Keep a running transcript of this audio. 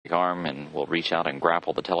arm, and we'll reach out and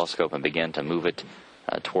grapple the telescope and begin to move it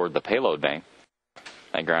toward the payload bay.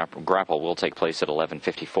 That grapple will take place at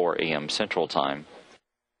 11:54 a.m. Central Time.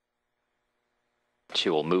 She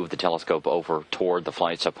will move the telescope over toward the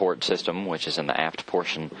flight support system, which is in the aft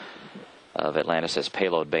portion of Atlantis'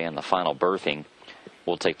 payload bay, and the final berthing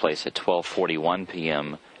will take place at 12:41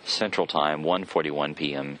 p.m. Central Time, 1:41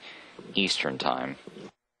 p.m. Eastern Time.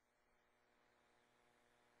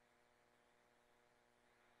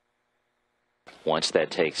 Once that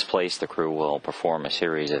takes place, the crew will perform a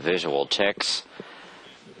series of visual checks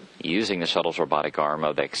using the shuttle's robotic arm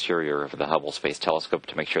of the exterior of the Hubble Space Telescope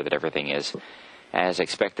to make sure that everything is as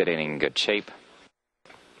expected and in good shape.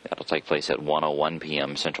 That'll take place at 1:01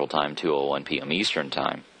 p.m. Central Time, 2:01 p.m. Eastern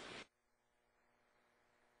Time.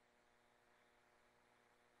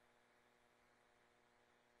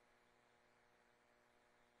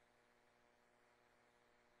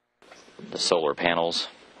 The solar panels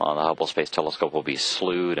on the Hubble Space Telescope will be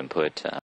slewed and put